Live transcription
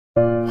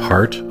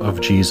Heart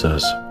of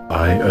Jesus,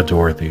 I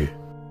adore thee.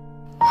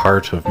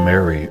 Heart of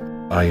Mary,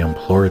 I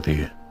implore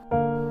thee.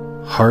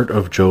 Heart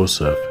of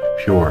Joseph,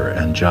 pure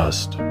and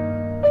just.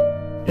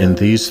 In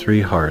these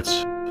three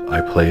hearts I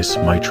place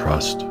my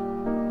trust.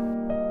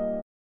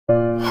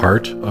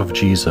 Heart of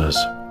Jesus,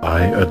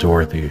 I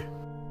adore thee.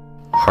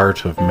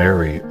 Heart of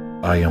Mary,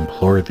 I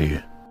implore thee.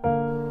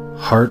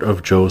 Heart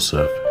of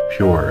Joseph,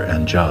 pure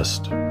and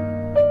just.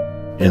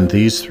 In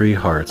these three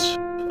hearts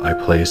I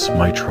place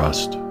my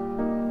trust.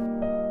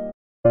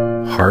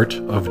 Heart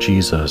of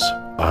Jesus,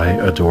 I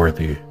adore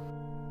thee.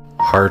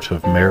 Heart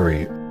of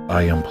Mary,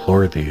 I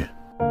implore thee.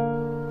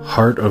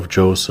 Heart of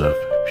Joseph,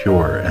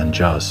 pure and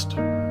just.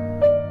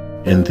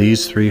 In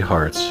these three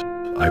hearts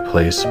I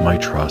place my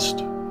trust.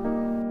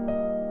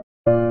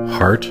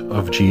 Heart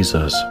of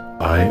Jesus,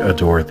 I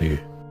adore thee.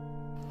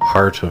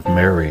 Heart of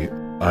Mary,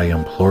 I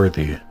implore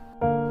thee.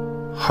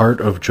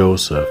 Heart of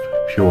Joseph,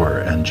 pure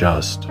and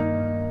just.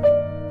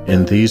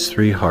 In these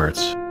three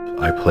hearts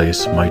I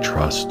place my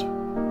trust.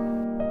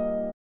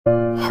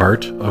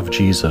 Heart of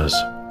Jesus,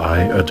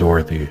 I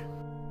adore thee.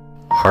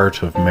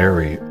 Heart of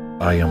Mary,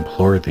 I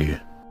implore thee.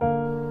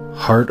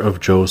 Heart of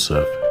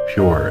Joseph,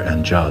 pure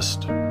and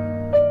just.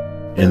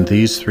 In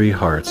these three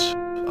hearts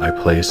I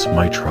place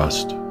my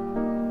trust.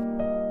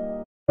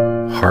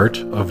 Heart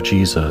of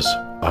Jesus,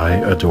 I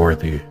adore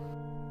thee.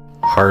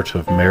 Heart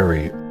of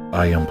Mary,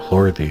 I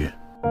implore thee.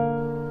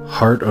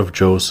 Heart of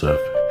Joseph,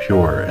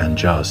 pure and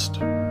just.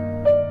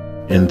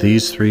 In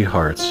these three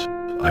hearts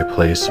I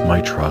place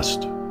my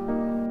trust.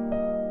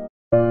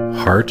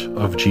 Heart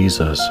of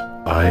Jesus,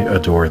 I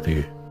adore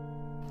thee.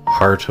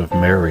 Heart of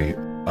Mary,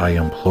 I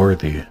implore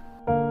thee.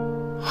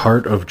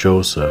 Heart of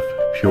Joseph,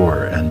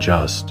 pure and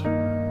just.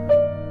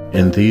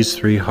 In these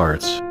three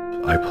hearts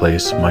I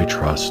place my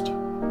trust.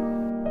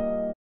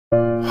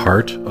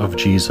 Heart of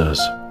Jesus,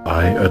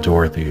 I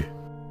adore thee.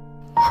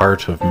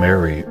 Heart of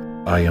Mary,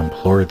 I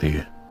implore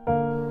thee.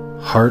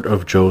 Heart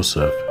of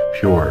Joseph,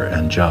 pure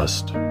and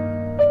just.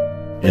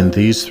 In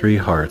these three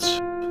hearts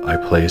I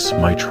place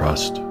my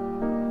trust.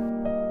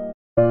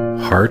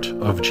 Heart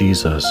of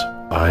Jesus,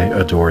 I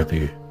adore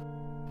thee.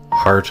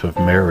 Heart of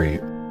Mary,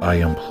 I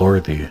implore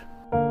thee.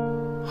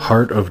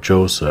 Heart of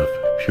Joseph,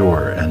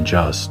 pure and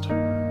just.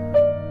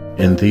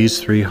 In these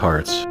three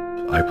hearts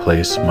I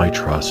place my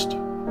trust.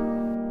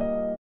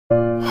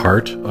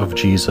 Heart of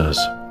Jesus,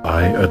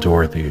 I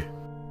adore thee.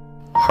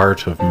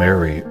 Heart of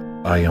Mary,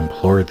 I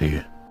implore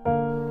thee.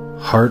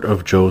 Heart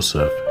of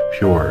Joseph,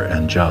 pure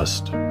and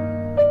just.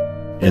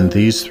 In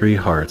these three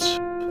hearts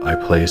I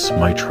place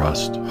my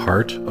trust.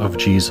 Heart of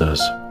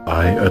Jesus,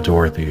 I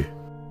adore thee.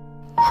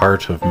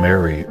 Heart of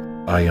Mary,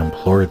 I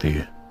implore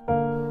thee.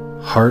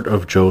 Heart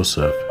of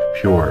Joseph,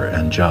 pure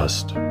and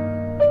just.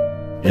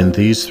 In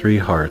these three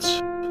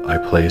hearts I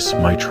place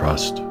my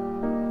trust.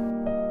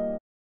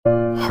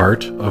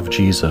 Heart of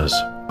Jesus,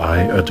 I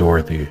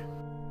adore thee.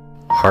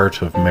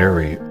 Heart of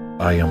Mary,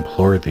 I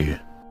implore thee.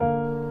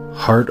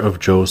 Heart of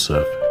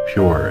Joseph,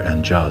 pure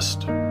and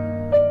just.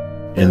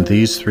 In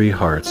these three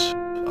hearts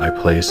I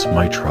place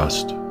my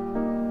trust.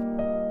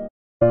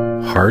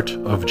 Heart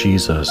of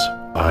Jesus,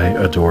 I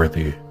adore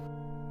thee.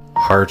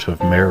 Heart of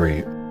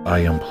Mary, I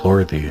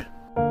implore thee.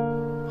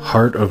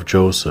 Heart of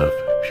Joseph,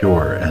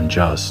 pure and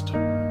just.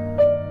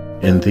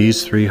 In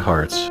these three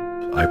hearts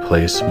I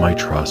place my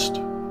trust.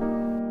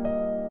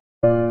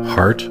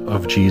 Heart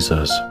of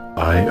Jesus,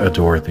 I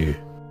adore thee.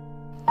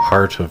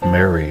 Heart of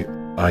Mary,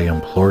 I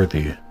implore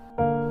thee.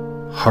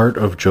 Heart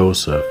of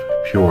Joseph,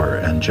 pure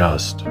and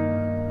just.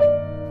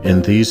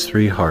 In these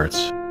three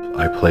hearts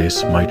I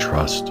place my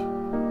trust.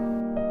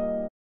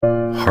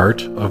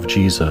 Heart of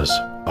Jesus,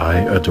 I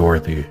adore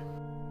thee.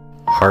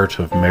 Heart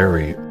of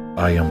Mary,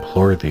 I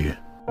implore thee.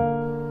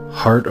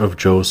 Heart of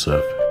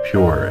Joseph,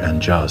 pure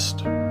and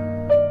just.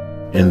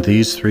 In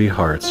these three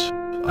hearts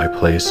I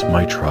place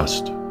my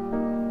trust.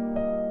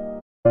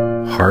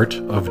 Heart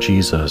of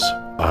Jesus,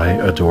 I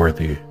adore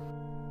thee.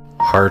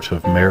 Heart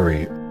of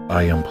Mary,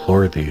 I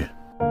implore thee.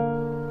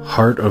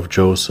 Heart of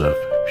Joseph,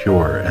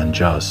 pure and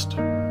just.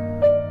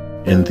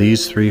 In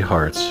these three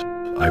hearts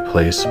I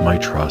place my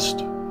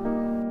trust.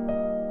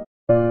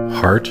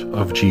 Heart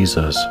of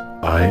Jesus,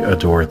 I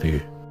adore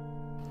thee.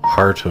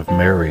 Heart of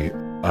Mary,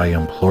 I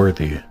implore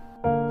thee.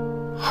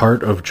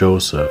 Heart of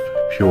Joseph,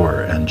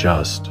 pure and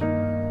just.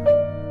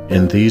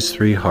 In these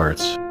three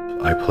hearts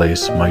I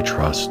place my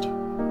trust.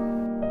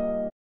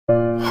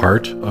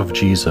 Heart of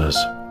Jesus,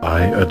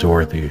 I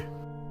adore thee.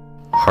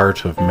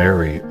 Heart of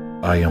Mary,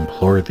 I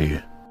implore thee.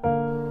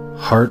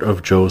 Heart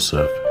of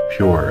Joseph,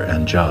 pure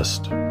and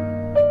just.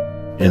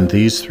 In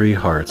these three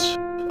hearts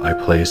I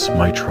place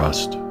my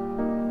trust.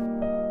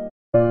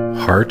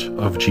 Heart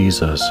of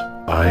Jesus,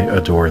 I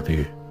adore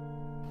thee.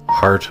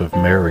 Heart of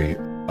Mary,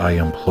 I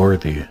implore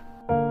thee.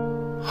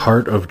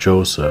 Heart of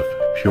Joseph,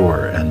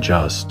 pure and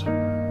just.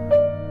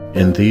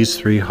 In these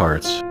three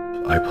hearts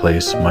I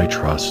place my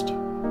trust.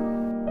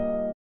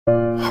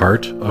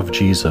 Heart of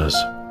Jesus,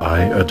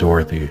 I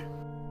adore thee.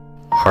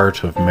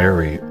 Heart of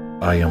Mary,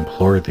 I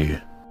implore thee.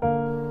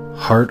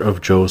 Heart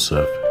of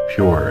Joseph,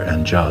 pure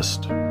and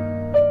just.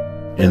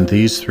 In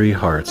these three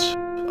hearts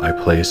I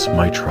place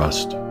my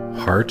trust.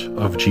 Heart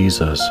of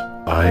Jesus,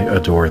 I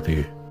adore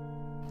thee.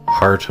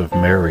 Heart of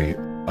Mary,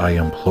 I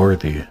implore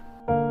thee.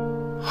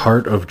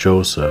 Heart of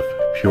Joseph,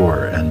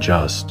 pure and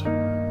just.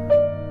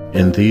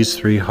 In these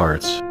three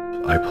hearts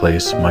I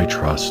place my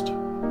trust.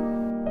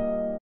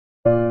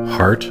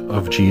 Heart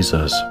of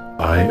Jesus,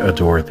 I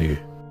adore thee.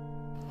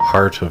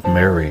 Heart of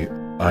Mary,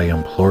 I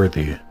implore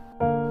thee.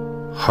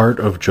 Heart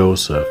of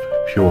Joseph,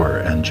 pure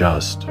and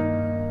just.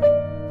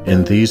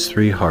 In these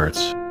three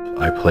hearts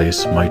I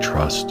place my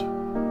trust.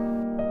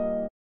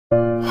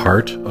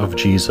 Heart of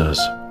Jesus,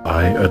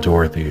 I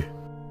adore thee.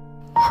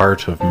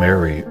 Heart of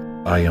Mary,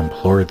 I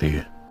implore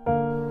thee.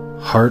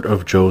 Heart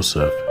of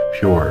Joseph,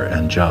 pure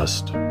and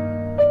just.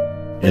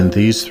 In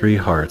these three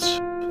hearts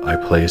I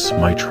place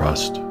my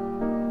trust.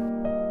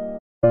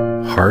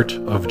 Heart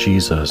of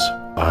Jesus,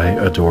 I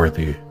adore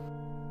thee.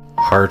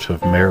 Heart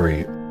of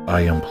Mary,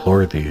 I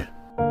implore thee.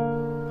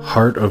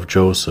 Heart of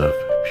Joseph,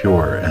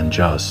 pure and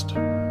just.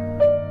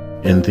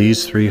 In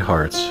these three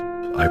hearts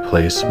I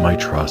place my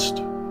trust.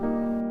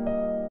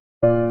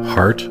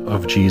 Heart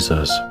of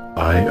Jesus,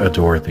 I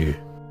adore thee.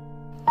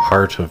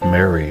 Heart of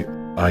Mary,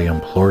 I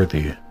implore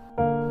thee.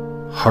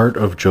 Heart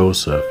of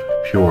Joseph,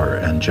 pure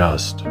and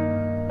just.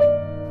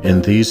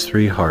 In these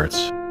three hearts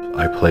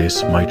I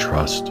place my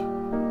trust.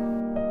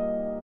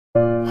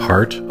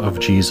 Heart of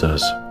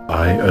Jesus,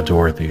 I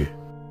adore thee.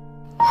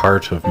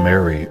 Heart of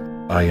Mary,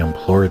 I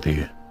implore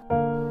thee.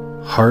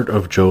 Heart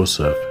of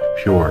Joseph,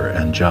 pure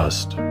and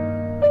just.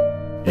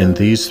 In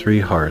these three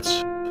hearts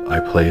I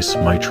place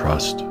my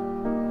trust.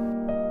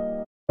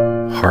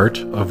 Heart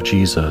of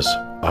Jesus,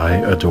 I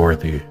adore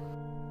thee.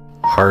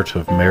 Heart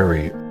of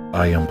Mary,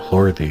 I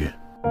implore thee.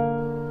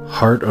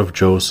 Heart of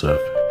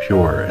Joseph,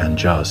 pure and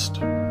just.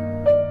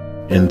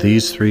 In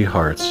these three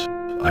hearts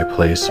I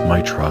place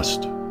my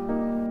trust.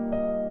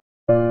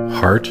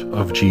 Heart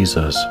of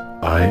Jesus,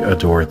 I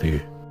adore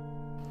thee.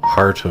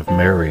 Heart of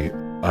Mary,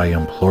 I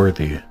implore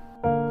thee.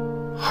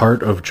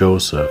 Heart of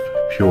Joseph,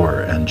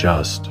 pure and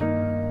just.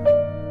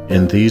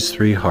 In these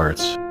three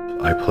hearts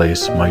I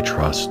place my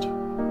trust.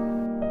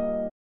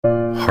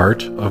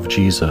 Heart of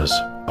Jesus,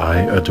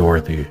 I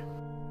adore thee.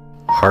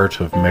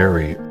 Heart of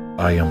Mary,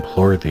 I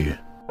implore thee.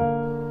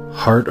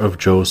 Heart of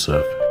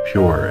Joseph,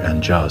 pure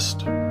and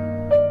just.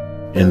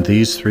 In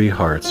these three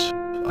hearts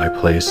I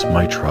place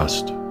my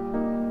trust.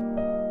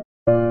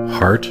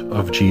 Heart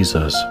of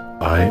Jesus,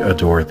 I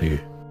adore thee.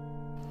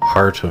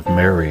 Heart of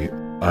Mary,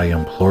 I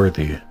implore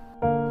thee.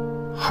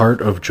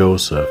 Heart of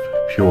Joseph,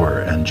 pure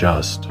and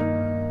just.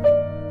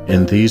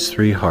 In these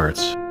three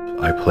hearts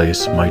I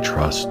place my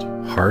trust.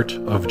 Heart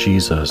of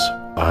Jesus,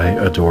 I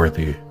adore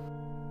thee.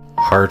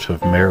 Heart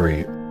of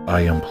Mary,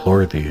 I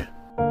implore thee.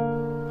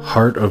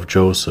 Heart of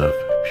Joseph,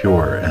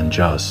 pure and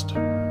just.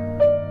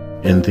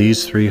 In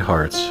these three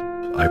hearts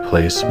I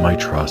place my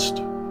trust.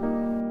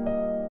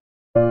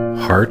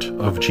 Heart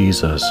of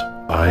Jesus,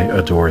 I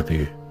adore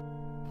thee.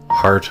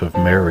 Heart of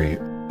Mary,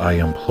 I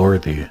implore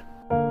thee.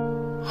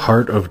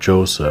 Heart of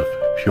Joseph,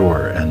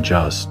 pure and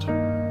just.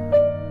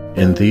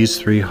 In these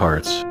three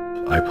hearts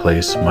I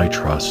place my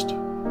trust.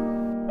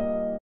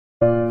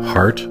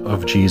 Heart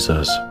of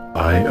Jesus,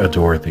 I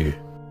adore thee.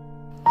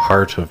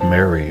 Heart of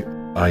Mary,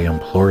 I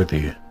implore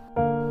thee.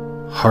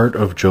 Heart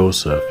of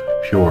Joseph,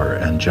 pure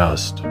and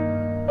just.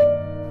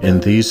 In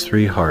these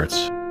three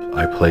hearts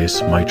I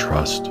place my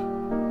trust.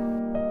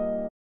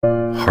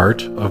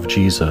 Heart of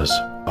Jesus,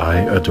 I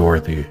adore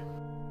thee.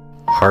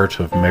 Heart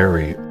of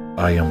Mary,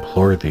 I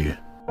implore thee.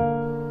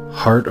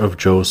 Heart of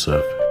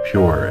Joseph,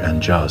 pure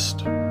and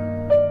just.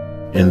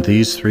 In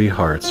these three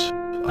hearts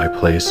I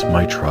place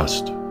my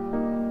trust.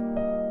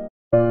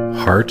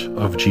 Heart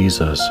of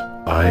Jesus,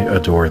 I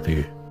adore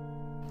thee.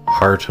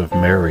 Heart of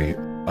Mary,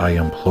 I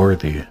implore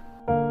thee.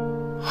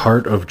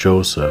 Heart of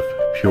Joseph,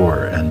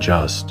 pure and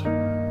just.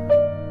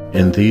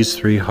 In these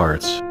three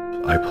hearts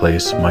I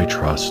place my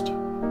trust.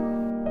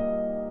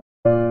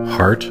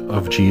 Heart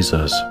of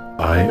Jesus,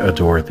 I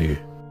adore thee.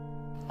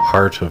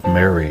 Heart of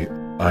Mary,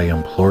 I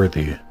implore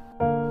thee.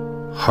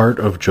 Heart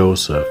of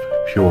Joseph,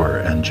 pure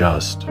and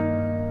just.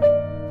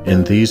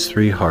 In these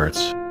three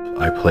hearts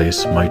I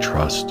place my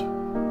trust.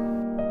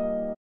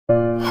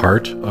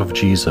 Heart of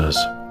Jesus,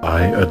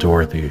 I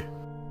adore thee.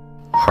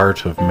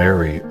 Heart of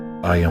Mary,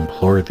 I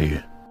implore thee.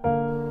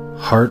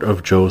 Heart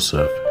of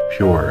Joseph,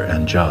 pure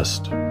and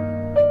just.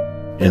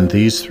 In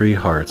these three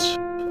hearts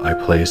I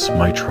place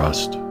my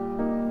trust.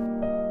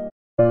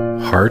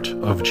 Heart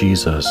of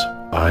Jesus,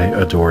 I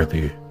adore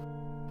thee.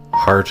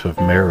 Heart of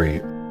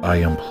Mary, I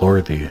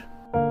implore thee.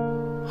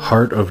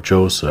 Heart of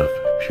Joseph,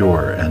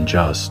 pure and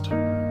just.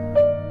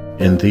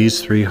 In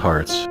these three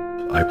hearts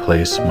I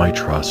place my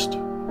trust.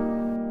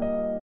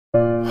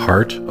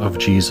 Heart of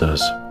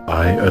Jesus,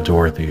 I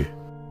adore thee.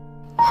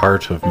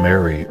 Heart of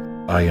Mary,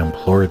 I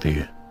implore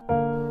thee.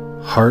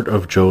 Heart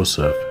of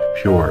Joseph,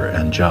 pure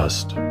and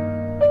just.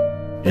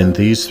 In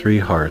these three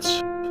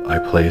hearts I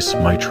place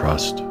my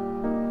trust.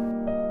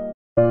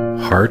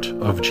 Heart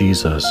of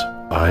Jesus,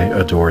 I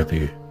adore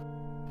thee.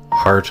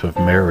 Heart of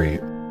Mary,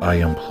 I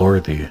implore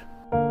thee.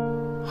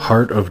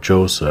 Heart of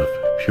Joseph,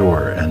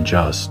 pure and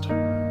just.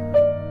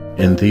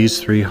 In these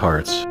three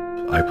hearts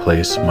I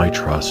place my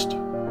trust.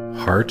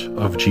 Heart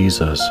of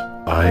Jesus,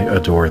 I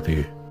adore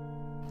thee.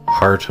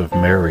 Heart of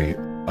Mary,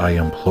 I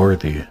implore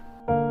thee.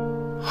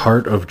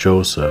 Heart of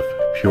Joseph,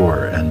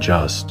 pure and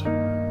just.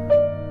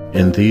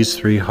 In these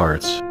three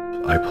hearts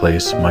I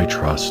place my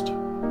trust.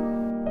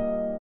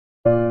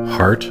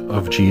 Heart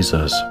of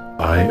Jesus,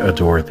 I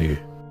adore thee.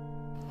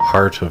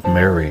 Heart of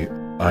Mary,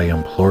 I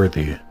implore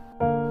thee.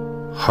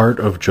 Heart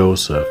of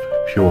Joseph,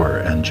 pure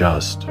and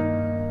just.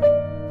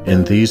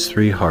 In these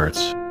three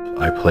hearts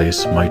I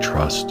place my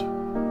trust.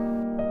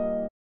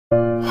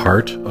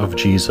 Heart of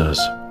Jesus,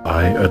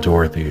 I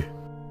adore thee.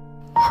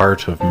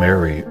 Heart of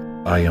Mary,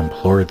 I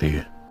implore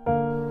thee.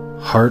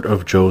 Heart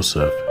of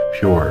Joseph,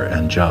 pure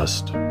and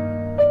just.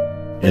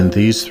 In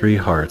these three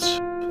hearts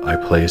I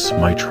place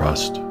my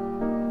trust.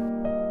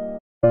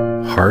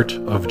 Heart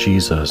of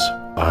Jesus,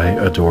 I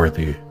adore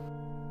thee.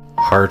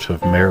 Heart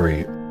of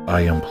Mary,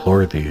 I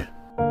implore thee.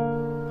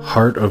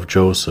 Heart of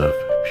Joseph,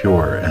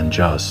 pure and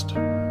just.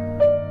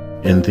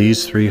 In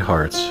these three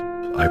hearts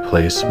I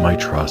place my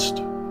trust.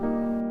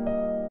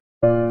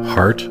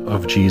 Heart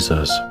of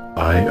Jesus,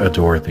 I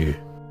adore thee.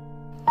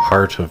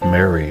 Heart of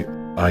Mary,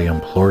 I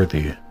implore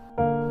thee.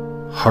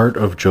 Heart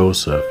of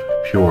Joseph,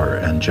 pure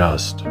and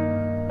just.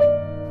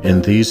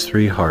 In these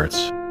three hearts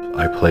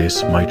I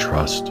place my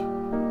trust.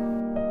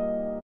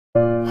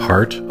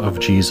 Heart of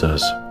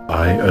Jesus,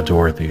 I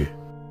adore thee.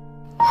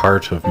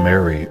 Heart of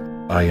Mary,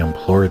 I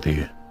implore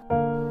thee.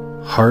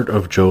 Heart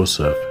of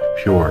Joseph,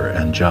 pure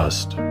and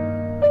just.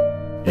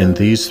 In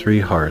these three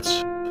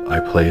hearts I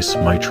place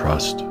my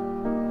trust.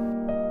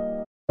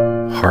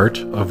 Heart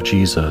of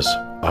Jesus,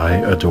 I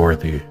adore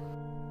thee.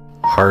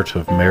 Heart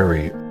of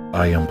Mary,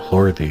 I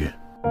implore thee.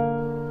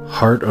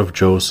 Heart of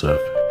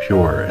Joseph,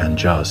 pure and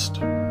just.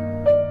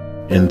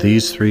 In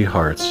these three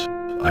hearts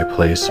I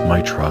place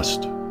my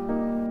trust.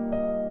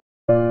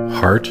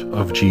 Heart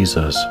of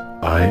Jesus,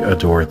 I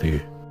adore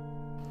thee.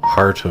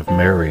 Heart of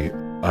Mary,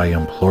 I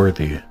implore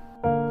thee.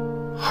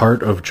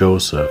 Heart of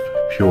Joseph,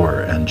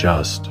 pure and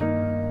just.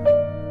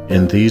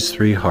 In these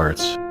three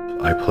hearts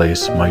I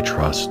place my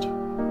trust.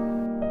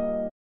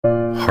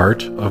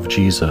 Heart of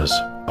Jesus,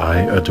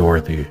 I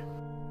adore thee.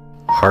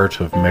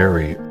 Heart of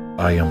Mary,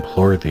 I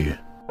implore thee.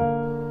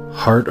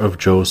 Heart of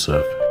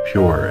Joseph,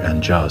 pure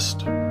and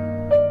just.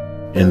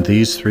 In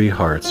these three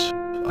hearts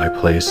I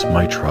place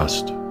my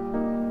trust.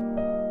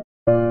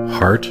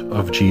 Heart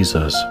of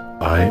Jesus,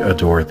 I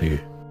adore thee.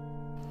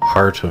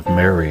 Heart of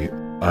Mary,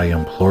 I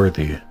implore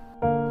thee.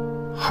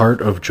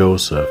 Heart of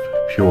Joseph,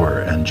 pure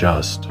and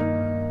just.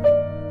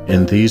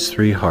 In these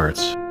three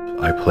hearts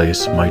I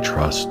place my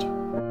trust.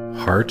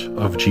 Heart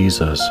of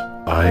Jesus,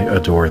 I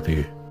adore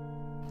thee.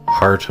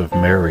 Heart of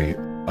Mary,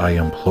 I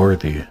implore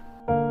thee.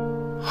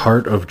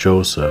 Heart of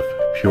Joseph,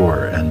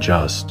 pure and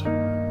just.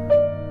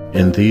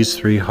 In these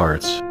three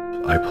hearts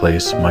I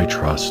place my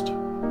trust.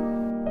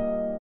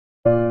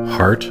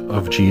 Heart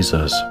of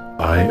Jesus,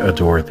 I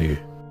adore thee.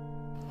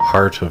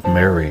 Heart of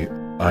Mary,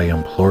 I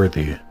implore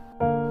thee.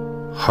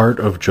 Heart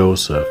of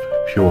Joseph,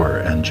 pure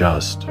and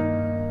just.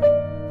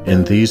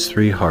 In these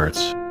three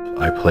hearts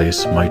I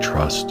place my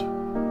trust.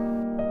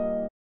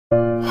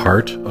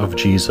 Heart of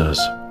Jesus,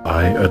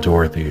 I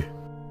adore thee.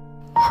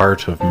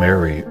 Heart of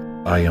Mary,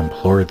 I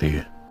implore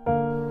thee.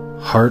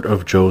 Heart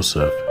of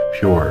Joseph,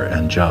 pure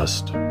and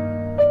just.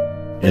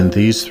 In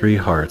these three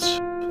hearts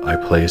I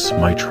place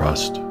my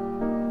trust.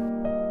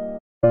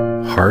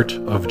 Heart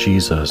of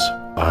Jesus,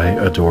 I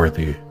adore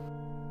thee.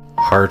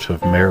 Heart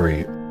of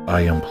Mary,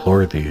 I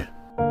implore thee.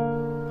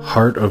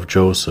 Heart of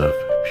Joseph,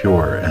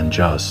 pure and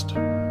just.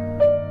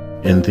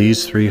 In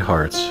these three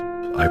hearts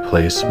I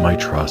place my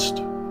trust.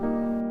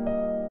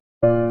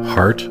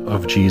 Heart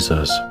of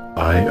Jesus,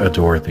 I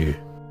adore thee.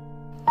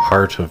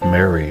 Heart of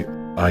Mary,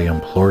 I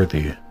implore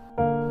thee.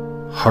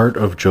 Heart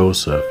of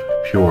Joseph,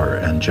 pure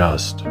and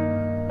just.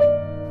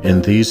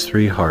 In these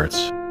three hearts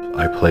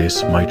I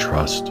place my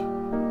trust.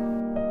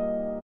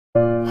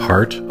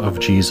 Heart of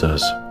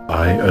Jesus,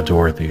 I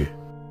adore thee.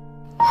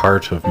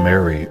 Heart of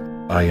Mary,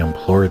 I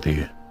implore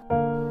thee.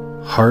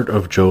 Heart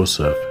of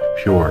Joseph,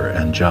 pure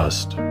and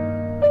just.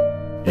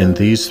 In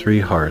these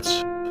three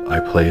hearts I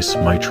place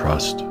my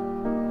trust.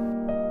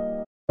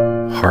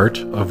 Heart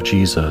of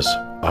Jesus,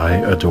 I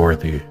adore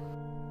thee.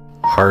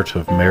 Heart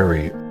of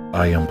Mary,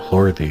 I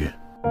implore thee.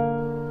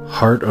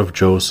 Heart of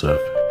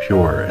Joseph,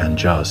 pure and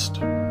just.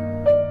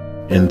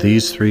 In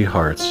these three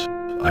hearts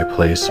I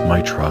place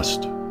my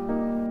trust.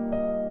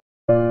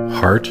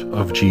 Heart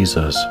of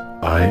Jesus,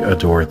 I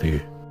adore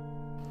thee.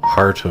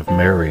 Heart of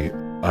Mary,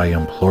 I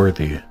implore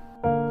thee.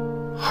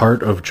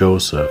 Heart of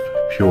Joseph,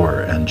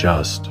 pure and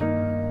just.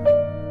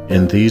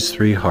 In these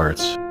three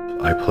hearts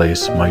I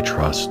place my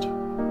trust.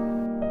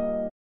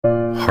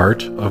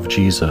 Heart of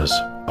Jesus,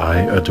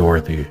 I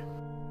adore thee.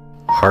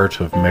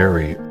 Heart of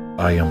Mary,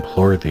 I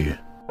implore thee.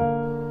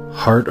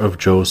 Heart of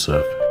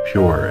Joseph,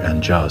 pure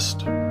and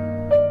just.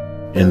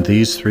 In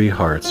these three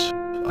hearts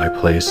I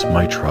place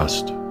my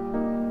trust.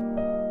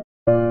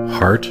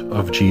 Heart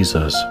of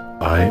Jesus,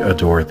 I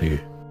adore thee.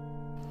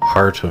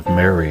 Heart of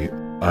Mary,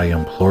 I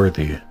implore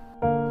thee.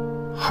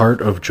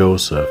 Heart of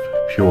Joseph,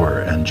 pure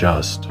and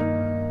just.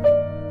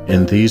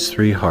 In these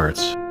three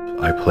hearts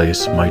I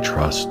place my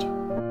trust.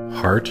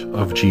 Heart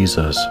of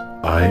Jesus,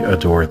 I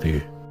adore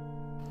thee.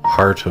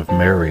 Heart of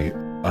Mary,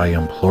 I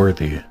implore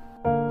thee.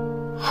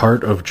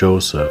 Heart of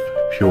Joseph,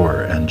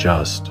 pure and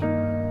just.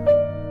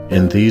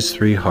 In these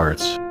three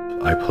hearts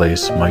I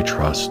place my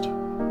trust.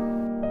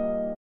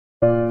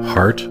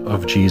 Heart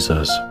of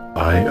Jesus,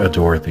 I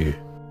adore thee.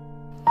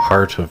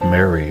 Heart of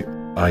Mary,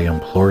 I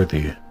implore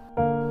thee.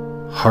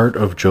 Heart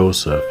of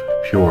Joseph,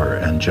 pure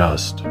and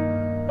just.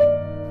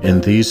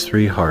 In these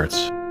three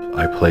hearts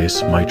I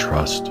place my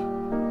trust.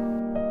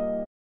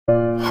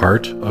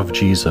 Heart of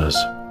Jesus,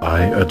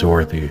 I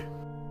adore thee.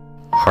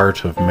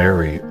 Heart of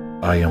Mary,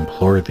 I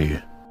implore thee.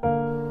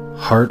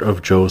 Heart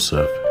of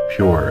Joseph,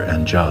 pure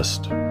and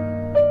just.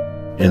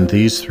 In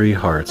these three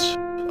hearts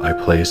I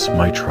place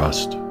my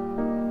trust.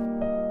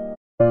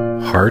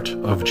 Heart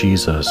of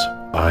Jesus,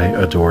 I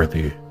adore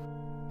thee.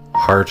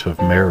 Heart of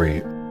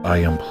Mary, I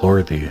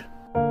implore thee.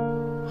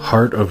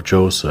 Heart of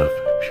Joseph,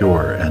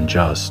 pure and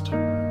just.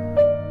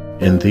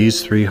 In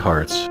these three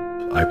hearts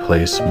I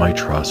place my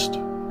trust.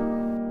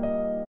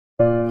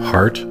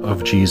 Heart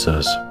of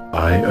Jesus,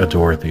 I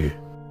adore thee.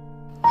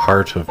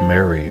 Heart of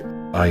Mary,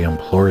 I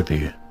implore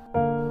thee.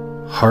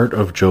 Heart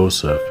of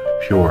Joseph,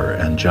 pure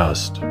and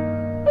just.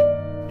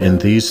 In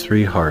these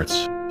three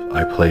hearts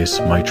I place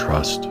my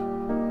trust.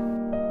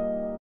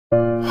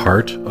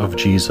 Heart of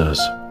Jesus,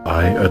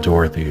 I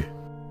adore thee.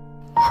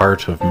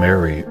 Heart of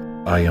Mary,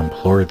 I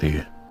implore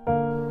thee.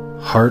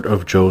 Heart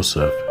of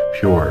Joseph,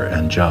 pure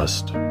and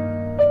just.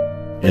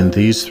 In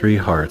these three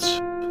hearts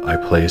I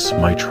place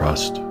my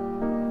trust.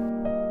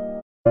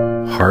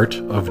 Heart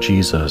of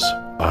Jesus,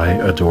 I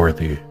adore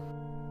thee.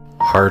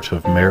 Heart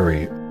of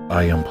Mary,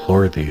 I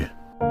implore thee.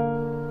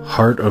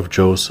 Heart of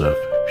Joseph,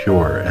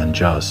 pure and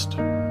just.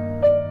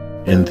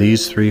 In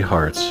these three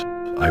hearts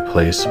I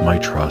place my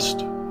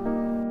trust.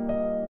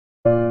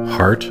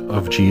 Heart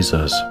of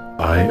Jesus,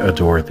 I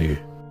adore thee.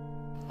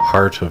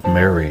 Heart of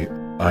Mary,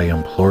 I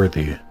implore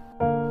thee.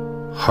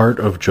 Heart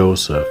of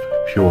Joseph,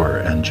 pure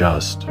and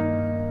just.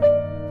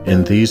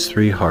 In these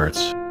three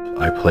hearts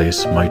I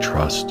place my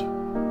trust.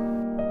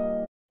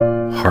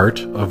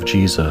 Heart of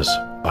Jesus,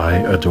 I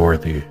adore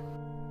thee.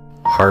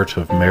 Heart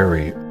of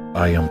Mary,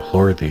 I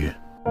implore thee.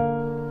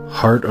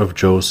 Heart of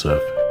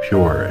Joseph,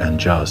 pure and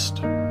just.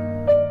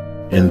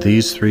 In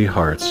these three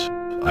hearts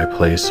I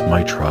place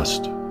my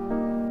trust.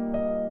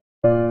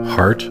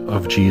 Heart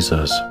of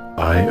Jesus,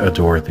 I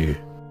adore thee.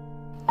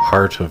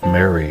 Heart of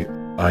Mary,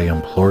 I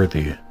implore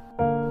thee.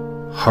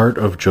 Heart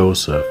of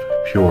Joseph,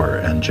 pure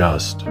and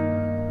just.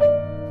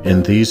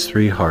 In these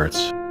three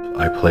hearts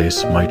I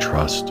place my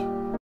trust.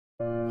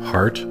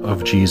 Heart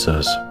of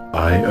Jesus,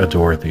 I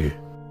adore thee.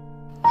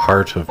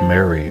 Heart of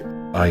Mary,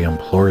 I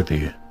implore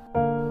thee.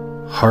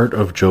 Heart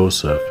of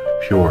Joseph,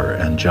 pure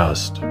and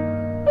just.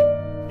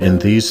 In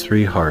these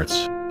three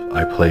hearts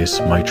I place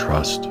my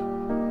trust.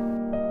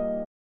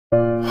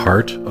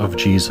 Heart of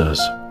Jesus,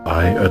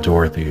 I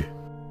adore thee.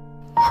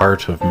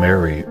 Heart of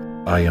Mary,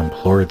 I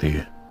implore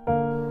thee.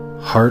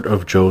 Heart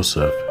of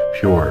Joseph,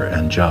 pure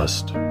and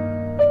just.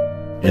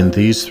 In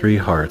these three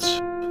hearts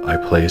I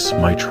place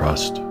my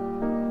trust.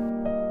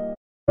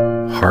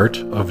 Heart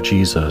of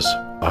Jesus,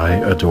 I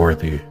adore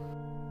thee.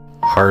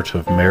 Heart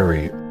of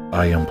Mary,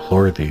 I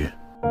implore thee.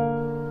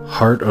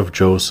 Heart of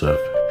Joseph,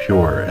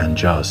 pure and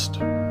just.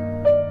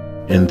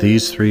 In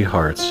these three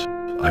hearts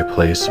I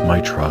place my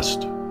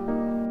trust.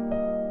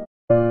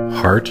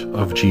 Heart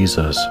of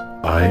Jesus,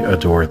 I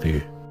adore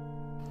thee.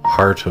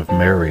 Heart of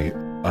Mary,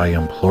 I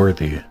implore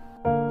thee.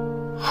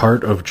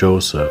 Heart of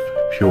Joseph,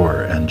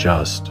 pure and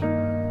just.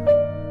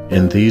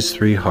 In these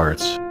three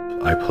hearts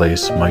I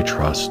place my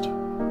trust.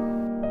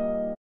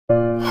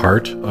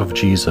 Heart of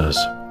Jesus,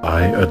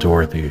 I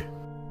adore thee.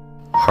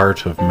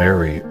 Heart of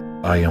Mary,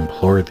 I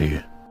implore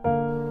thee.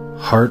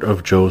 Heart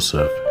of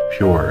Joseph,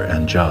 pure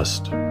and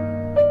just.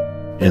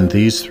 In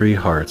these three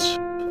hearts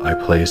I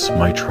place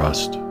my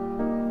trust.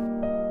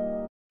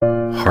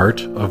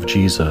 Heart of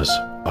Jesus,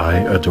 I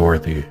adore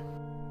thee.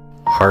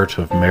 Heart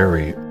of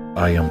Mary,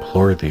 I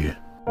implore thee.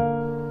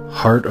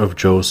 Heart of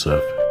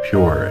Joseph,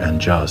 pure and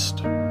just.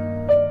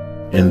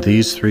 In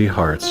these three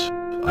hearts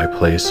I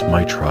place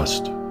my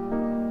trust.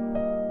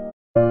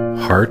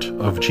 Heart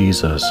of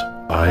Jesus,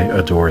 I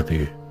adore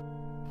thee.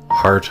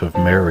 Heart of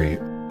Mary,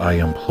 I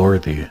implore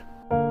thee.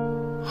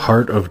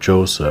 Heart of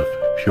Joseph,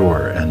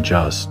 pure and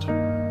just.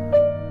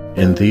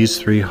 In these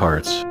three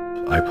hearts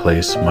I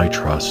place my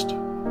trust.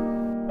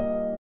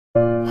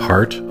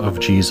 Heart of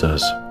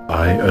Jesus,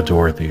 I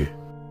adore thee.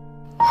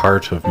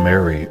 Heart of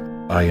Mary,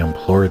 I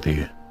implore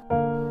thee.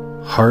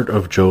 Heart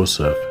of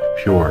Joseph,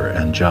 pure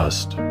and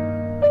just.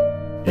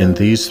 In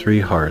these three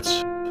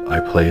hearts I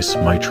place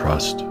my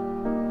trust.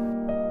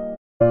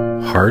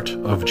 Heart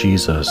of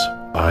Jesus,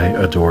 I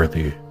adore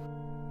thee.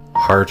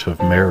 Heart of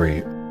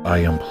Mary, I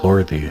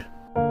implore thee.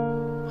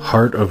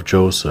 Heart of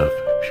Joseph,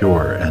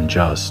 pure and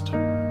just.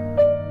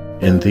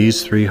 In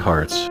these three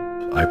hearts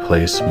I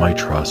place my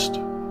trust.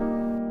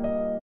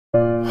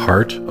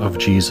 Heart of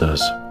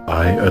Jesus,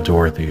 I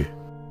adore thee.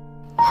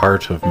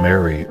 Heart of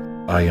Mary,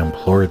 I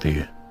implore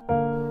thee.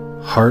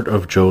 Heart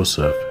of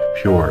Joseph,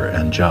 pure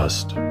and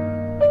just.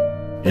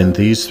 In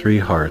these three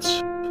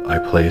hearts I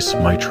place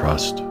my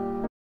trust.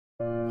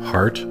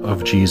 Heart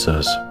of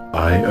Jesus,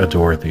 I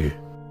adore thee.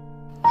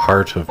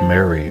 Heart of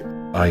Mary,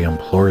 I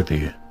implore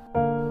thee.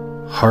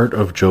 Heart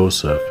of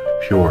Joseph,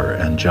 pure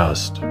and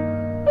just.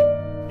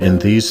 In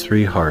these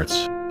three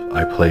hearts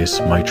I place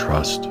my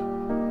trust.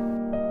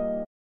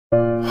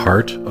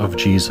 Heart of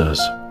Jesus,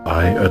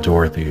 I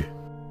adore thee.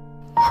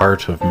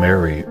 Heart of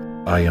Mary,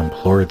 I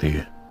implore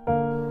thee.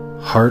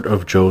 Heart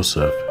of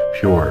Joseph,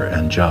 pure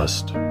and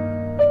just.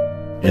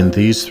 In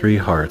these three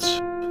hearts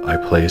I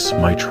place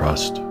my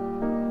trust.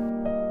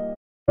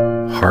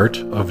 Heart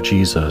of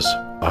Jesus,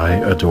 I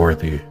adore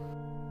thee.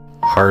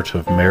 Heart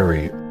of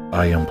Mary,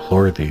 I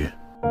implore thee.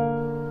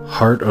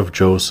 Heart of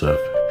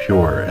Joseph,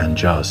 pure and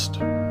just.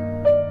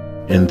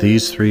 In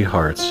these three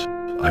hearts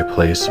I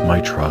place my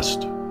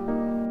trust.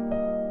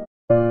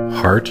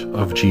 Heart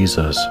of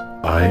Jesus,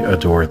 I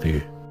adore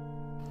thee.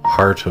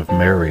 Heart of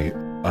Mary,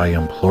 I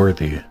implore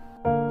thee.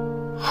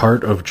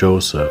 Heart of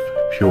Joseph,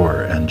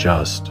 pure and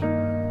just.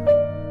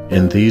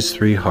 In these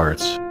three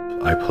hearts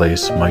I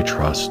place my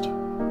trust.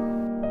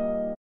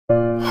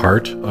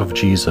 Heart of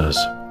Jesus,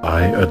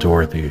 I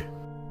adore thee.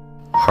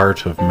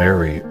 Heart of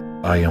Mary,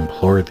 I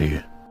implore thee.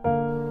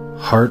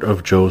 Heart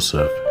of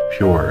Joseph,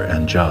 pure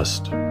and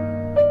just.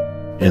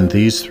 In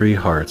these three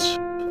hearts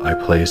I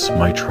place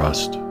my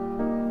trust.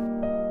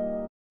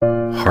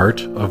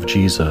 Heart of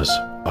Jesus,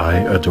 I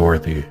adore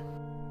thee.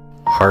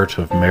 Heart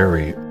of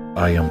Mary,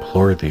 I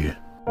implore thee.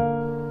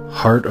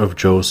 Heart of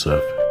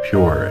Joseph,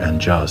 pure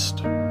and just.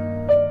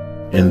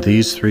 In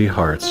these three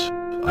hearts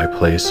I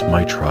place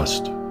my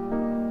trust.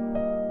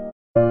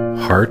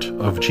 Heart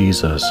of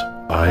Jesus,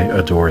 I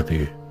adore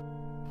thee.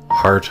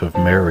 Heart of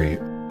Mary,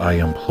 I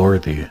implore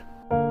thee.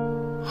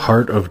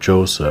 Heart of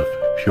Joseph,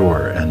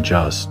 pure and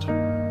just.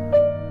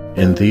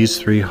 In these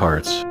three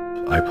hearts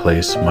I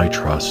place my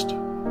trust.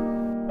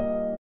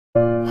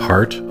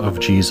 Heart of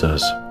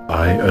Jesus,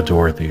 I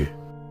adore thee.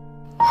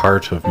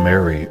 Heart of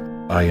Mary,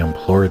 I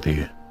implore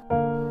thee.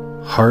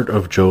 Heart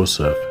of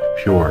Joseph,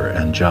 pure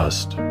and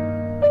just.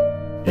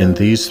 In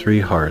these three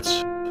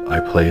hearts I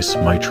place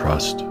my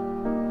trust.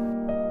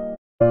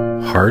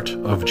 Heart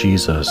of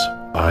Jesus,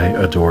 I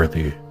adore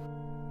thee.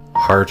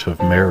 Heart of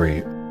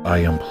Mary, I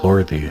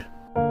implore thee.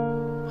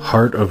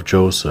 Heart of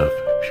Joseph,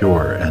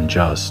 pure and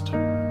just.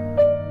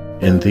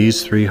 In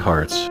these three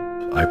hearts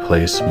I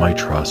place my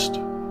trust.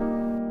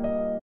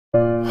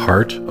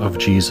 Heart of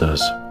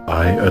Jesus,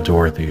 I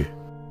adore thee.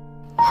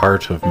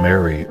 Heart of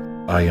Mary,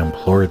 I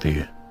implore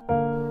thee.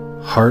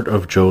 Heart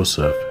of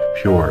Joseph,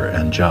 pure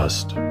and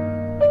just.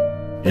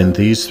 In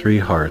these three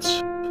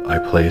hearts I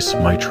place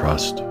my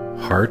trust.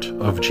 Heart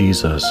of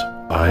Jesus,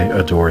 I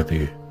adore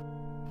thee.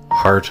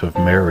 Heart of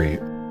Mary,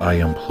 I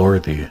implore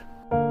thee.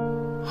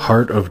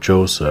 Heart of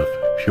Joseph,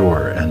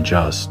 pure and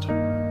just.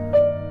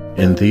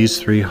 In these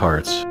three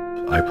hearts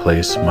I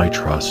place my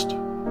trust.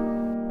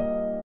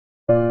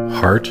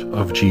 Heart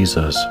of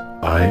Jesus,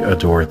 I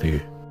adore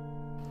thee.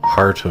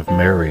 Heart of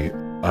Mary,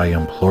 I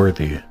implore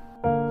thee.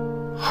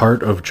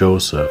 Heart of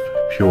Joseph,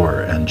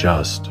 pure and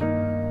just.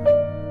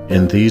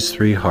 In these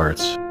three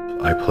hearts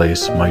I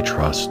place my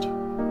trust.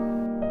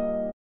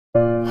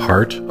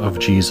 Heart of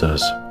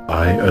Jesus,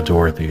 I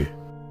adore thee.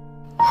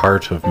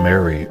 Heart of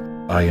Mary,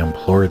 I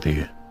implore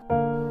thee.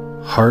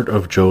 Heart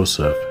of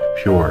Joseph,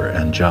 pure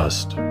and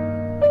just.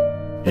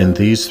 In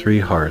these three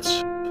hearts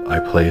I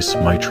place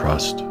my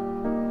trust.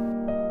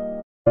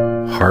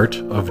 Heart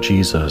of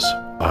Jesus,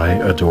 I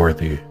adore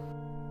thee.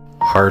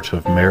 Heart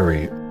of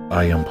Mary,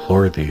 I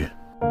implore thee.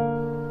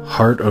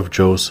 Heart of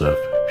Joseph,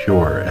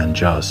 pure and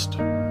just.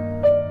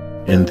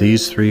 In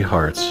these three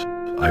hearts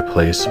I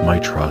place my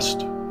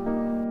trust.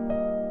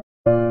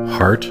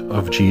 Heart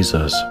of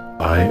Jesus,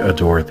 I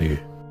adore thee.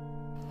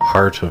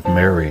 Heart of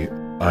Mary,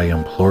 I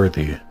implore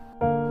thee.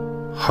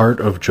 Heart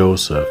of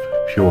Joseph,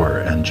 pure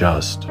and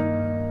just.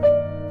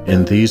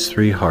 In these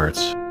three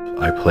hearts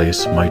I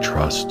place my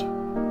trust.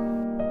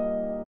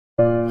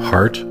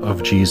 Heart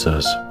of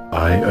Jesus,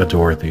 I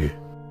adore thee.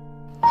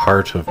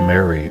 Heart of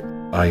Mary,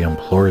 I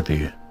implore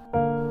thee.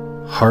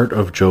 Heart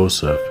of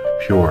Joseph,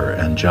 pure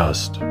and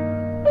just.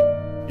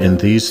 In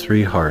these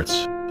three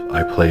hearts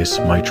I place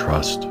my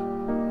trust.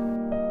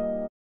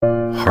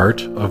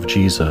 Heart of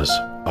Jesus,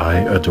 I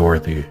adore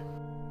thee.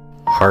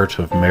 Heart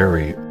of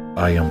Mary,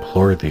 I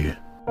implore thee.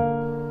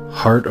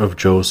 Heart of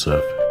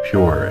Joseph,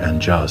 pure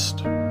and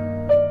just.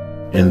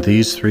 In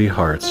these three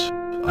hearts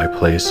I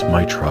place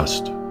my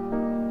trust.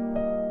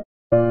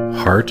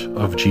 Heart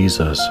of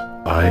Jesus,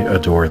 I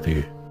adore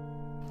thee.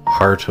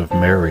 Heart of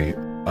Mary,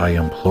 I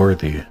implore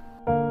thee.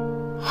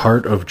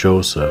 Heart of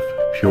Joseph,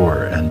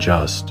 pure and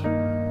just.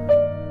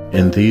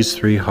 In these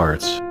three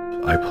hearts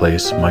I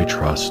place my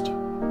trust.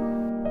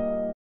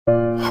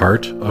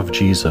 Heart of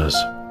Jesus,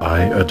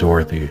 I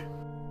adore thee.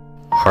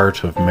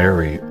 Heart of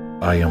Mary,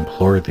 I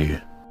implore thee.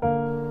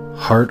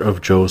 Heart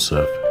of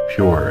Joseph,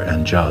 pure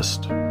and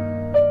just.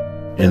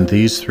 In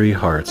these three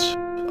hearts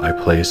I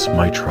place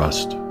my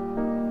trust.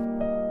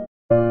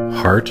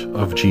 Heart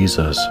of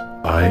Jesus,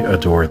 I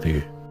adore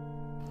thee.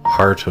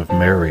 Heart of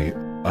Mary,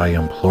 I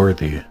implore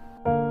thee.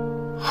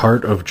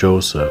 Heart of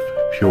Joseph,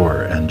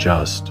 pure and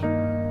just.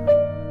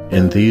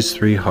 In these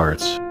three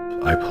hearts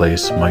I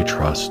place my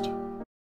trust.